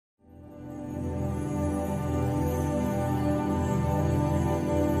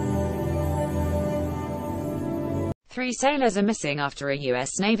3 sailors are missing after a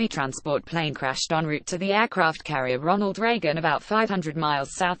U.S. Navy transport plane crashed en route to the aircraft carrier Ronald Reagan about 500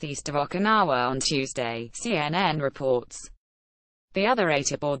 miles southeast of Okinawa on Tuesday, CNN reports. The other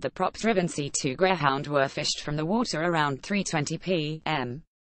 8 aboard the prop-driven C-2 Greyhound were fished from the water around 3:20 p.m.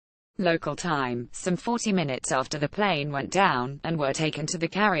 local time, some 40 minutes after the plane went down, and were taken to the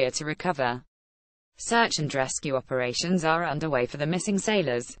carrier to recover. Search and rescue operations are underway for the missing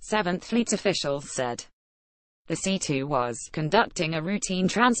sailors, 7th Fleet officials said. The C-2 was conducting a routine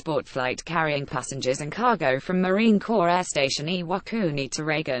transport flight carrying passengers and cargo from Marine Corps Air Station Iwakuni to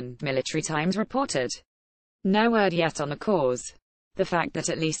Reagan, Military Times reported. No word yet on the cause. The fact that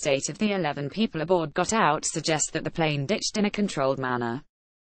at least 8 of the 11 people aboard got out suggests that the plane ditched in a controlled manner.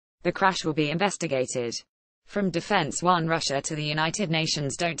 The crash will be investigated. From Defense One Russia to the United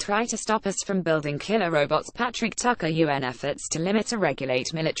Nations, don't try to stop us from building killer robots. Patrick Tucker. UN efforts to limit or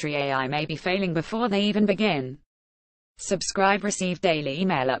regulate military AI may be failing before they even begin. Subscribe, receive daily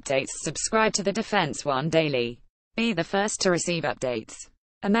email updates. Subscribe to the Defense One Daily. Be the first to receive updates.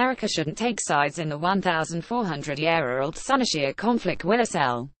 America shouldn't take sides in the 1,400-year-old Sunni-Shia conflict. Willis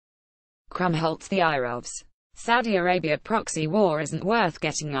L. Krumholtz. The Arabs. Saudi Arabia proxy war isn't worth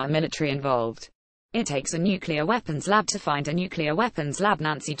getting our military involved. It takes a nuclear weapons lab to find a nuclear weapons lab.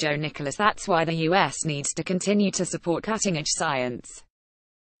 Nancy Jo Nicholas. That's why the US needs to continue to support cutting-edge science.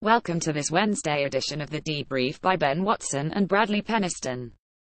 Welcome to this Wednesday edition of The Debrief by Ben Watson and Bradley Peniston.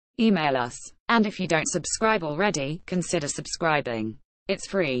 Email us. And if you don't subscribe already, consider subscribing. It's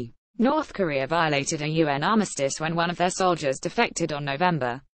free. North Korea violated a UN armistice when one of their soldiers defected on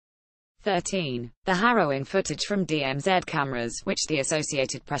November 13. The harrowing footage from DMZ cameras, which the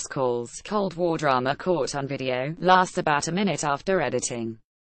Associated Press calls Cold War drama, caught on video, lasts about a minute after editing.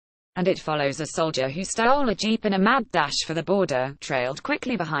 And it follows a soldier who stole a jeep in a mad dash for the border, trailed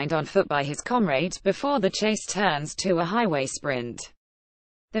quickly behind on foot by his comrade, before the chase turns to a highway sprint.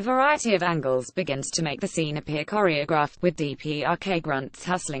 The variety of angles begins to make the scene appear choreographed, with DPRK grunts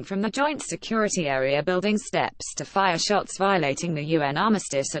hustling from the Joint Security Area building steps to fire shots violating the UN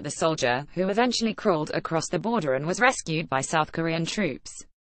armistice at the soldier, who eventually crawled across the border and was rescued by South Korean troops.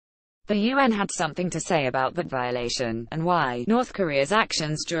 The UN had something to say about that violation, and why North Korea's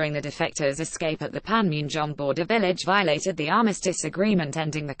actions during the defectors' escape at the Panmunjom border village violated the armistice agreement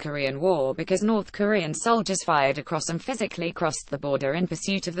ending the Korean War, because North Korean soldiers fired across and physically crossed the border in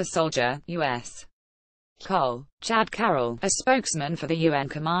pursuit of the soldier. U.S. Col. Chad Carroll, a spokesman for the UN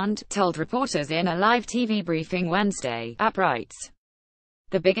command, told reporters in a live TV briefing Wednesday, writes,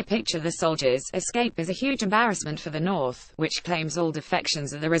 "The bigger picture, the soldiers' escape is a huge embarrassment for the North, which claims all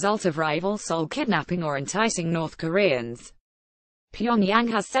defections are the result of rival Seoul kidnapping or enticing North Koreans.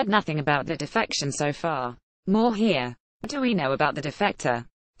 Pyongyang has said nothing about the defection so far. More here. What do we know about the defector?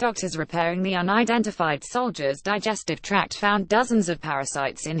 Doctors repairing the unidentified soldier's digestive tract found dozens of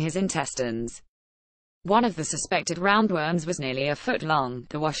parasites in his intestines. One of the suspected roundworms was nearly a foot long,"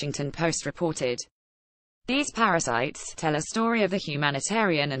 The Washington Post reported. These parasites tell a story of the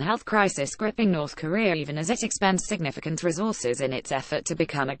humanitarian and health crisis gripping North Korea even as it expends significant resources in its effort to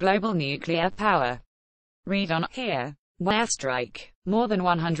become a global nuclear power. Read on here. Airstrike. More than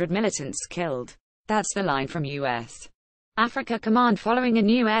 100 militants killed. That's the line from U.S. Africa Command following a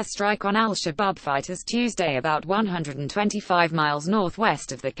new airstrike on al-Shabaab fighters Tuesday about 125 miles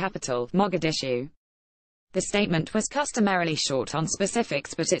northwest of the capital, Mogadishu. The statement was customarily short on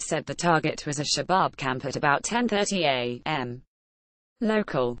specifics, but it said the target was a Shabaab camp at about 10:30 a.m.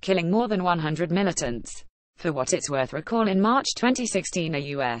 local, killing more than 100 militants. For what it's worth, recall in March 2016 a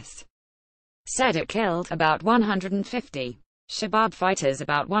U.S. said it killed about 150 Shabaab fighters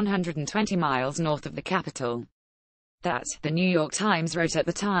about 120 miles north of the capital. That, the New York Times wrote at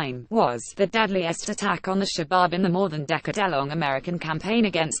the time, was the deadliest attack on the Shabaab in the more than decade-long American campaign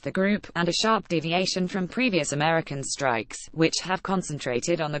against the group, and a sharp deviation from previous American strikes, which have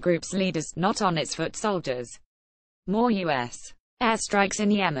concentrated on the group's leaders, not on its foot soldiers. More U.S. airstrikes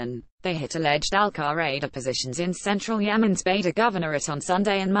in Yemen. They hit alleged al-Qaeda positions in central Yemen's Bayda Governorate on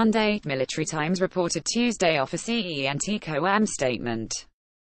Sunday and Monday, Military Times reported Tuesday off a CENTCOM statement.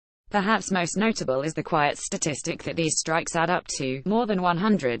 Perhaps most notable is the quiet statistic that these strikes add up to more than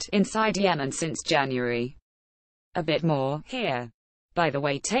 100 inside Yemen since January. A bit more here. By the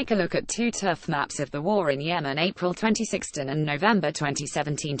way, take a look at 2 tough maps of the war in Yemen, April 2016 and November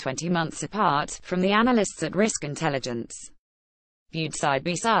 2017, 20 months apart, from the analysts at Risk Intelligence. Viewed side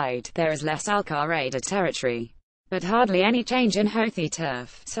by side, there is less al-Qaeda territory, but hardly any change in Houthi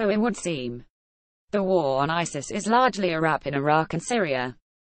turf, so it would seem. The war on ISIS is largely a wrap in Iraq and Syria.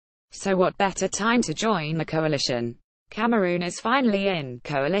 So what better time to join the coalition? Cameroon is finally in,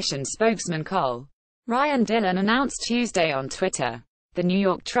 coalition spokesman Col. Ryan Dillon announced Tuesday on Twitter. The New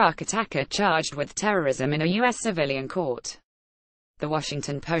York truck attacker charged with terrorism in a U.S. civilian court. The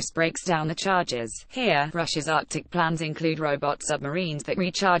Washington Post breaks down the charges. Here, Russia's Arctic plans include robot submarines that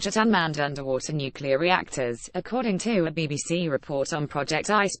recharge at unmanned underwater nuclear reactors, according to a BBC report on Project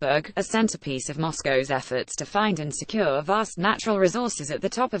Iceberg, a centerpiece of Moscow's efforts to find and secure vast natural resources at the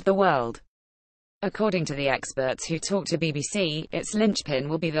top of the world. According to the experts who talked to BBC, its linchpin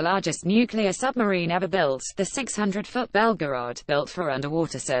will be the largest nuclear submarine ever built, the 600-foot Belgorod, built for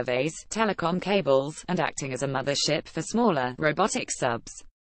underwater surveys, telecom cables, and acting as a mothership for smaller, robotic subs.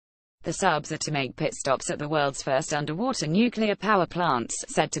 The subs are to make pit stops at the world's first underwater nuclear power plants,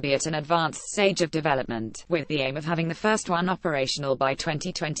 said to be at an advanced stage of development, with the aim of having the first one operational by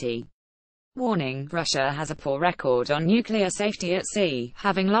 2020. Warning: Russia has a poor record on nuclear safety at sea,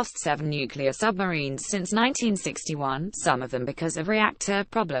 having lost 7 nuclear submarines since 1961, some of them because of reactor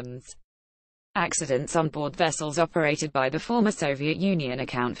problems. Accidents on board vessels operated by the former Soviet Union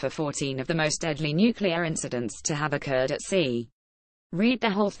account for 14 of the most deadly nuclear incidents to have occurred at sea. Read the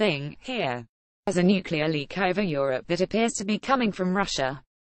whole thing here. There's a nuclear leak over Europe that appears to be coming from Russia.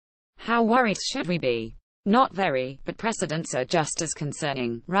 How worried should we be? Not very, but precedents are just as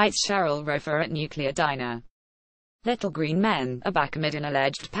concerning, writes Cheryl Rofer at Nuclear Diner. Little green men are back amid an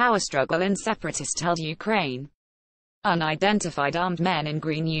alleged power struggle in separatist-held Ukraine. Unidentified armed men in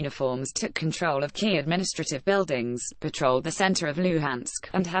green uniforms took control of key administrative buildings, patrolled the center of Luhansk,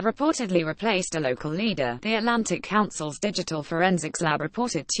 and have reportedly replaced a local leader, the Atlantic Council's Digital Forensics Lab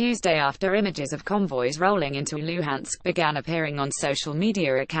reported Tuesday after images of convoys rolling into Luhansk began appearing on social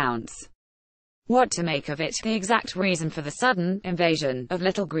media accounts. What to make of it? The exact reason for the sudden invasion of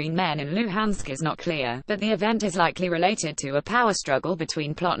little green men in Luhansk is not clear, but the event is likely related to a power struggle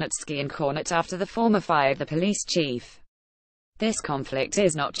between Plotnitsky and Kornet after the former fired the police chief. This conflict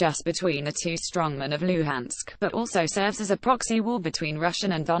is not just between the two strongmen of Luhansk, but also serves as a proxy war between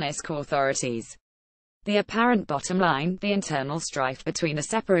Russian and Donetsk authorities. The apparent bottom line: the internal strife between the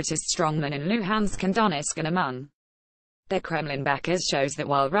separatist strongmen in Luhansk and Donetsk and among their Kremlin backers shows that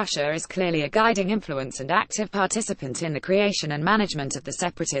while Russia is clearly a guiding influence and active participant in the creation and management of the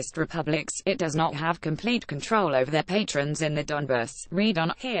separatist republics, it does not have complete control over their patrons in the Donbas. Read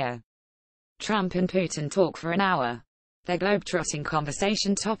on here. Trump and Putin talk for an hour. Their globe-trotting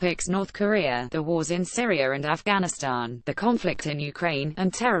conversation topics: North Korea, the wars in Syria and Afghanistan, the conflict in Ukraine,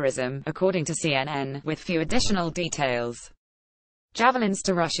 and terrorism, according to CNN, with few additional details. Javelins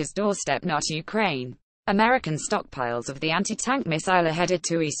to Russia's doorstep, not Ukraine. American stockpiles of the anti-tank missile are headed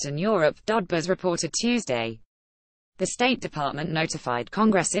to Eastern Europe, Dodbers reported Tuesday. The State Department notified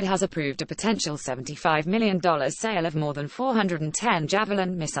Congress it has approved a potential $75 million sale of more than 410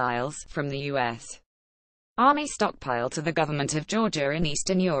 Javelin missiles from the U.S. Army stockpile to the government of Georgia in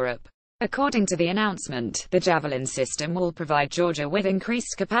Eastern Europe. According to the announcement, the Javelin system will provide Georgia with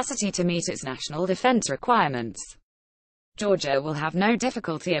increased capacity to meet its national defense requirements. Georgia will have no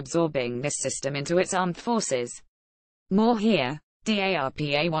difficulty absorbing this system into its armed forces. More here.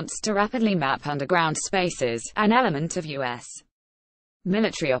 DARPA wants to rapidly map underground spaces, an element of U.S.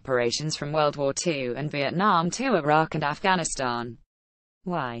 military operations from World War II and Vietnam to Iraq and Afghanistan.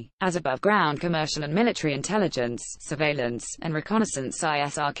 Why? As above-ground commercial and military intelligence, surveillance, and reconnaissance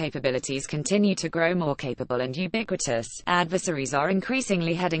ISR capabilities continue to grow more capable and ubiquitous, adversaries are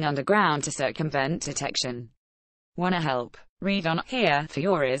increasingly heading underground to circumvent detection. Wanna help? Read on here.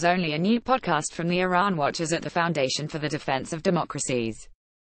 Fiora is only a new podcast from the Iran Watchers at the Foundation for the Defense of Democracies.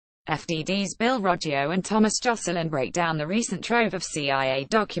 FDD's Bill Roggio and Thomas Jocelyn break down the recent trove of CIA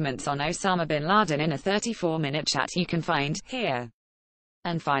documents on Osama bin Laden in a 34-minute chat you can find here.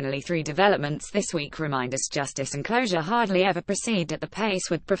 And finally, 3 developments this week remind us justice and closure hardly ever proceed at the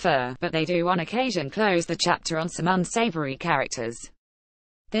pace we'd prefer, but they do on occasion close the chapter on some unsavory characters.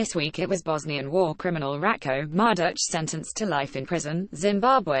 This week it was Bosnian war criminal Ratko Mladic sentenced to life in prison,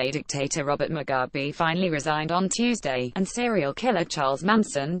 Zimbabwe dictator Robert Mugabe finally resigned on Tuesday, and serial killer Charles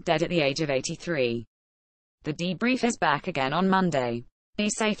Manson dead at the age of 83. The debrief is back again on Monday. Be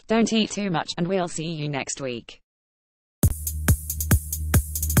safe, don't eat too much, and we'll see you next week.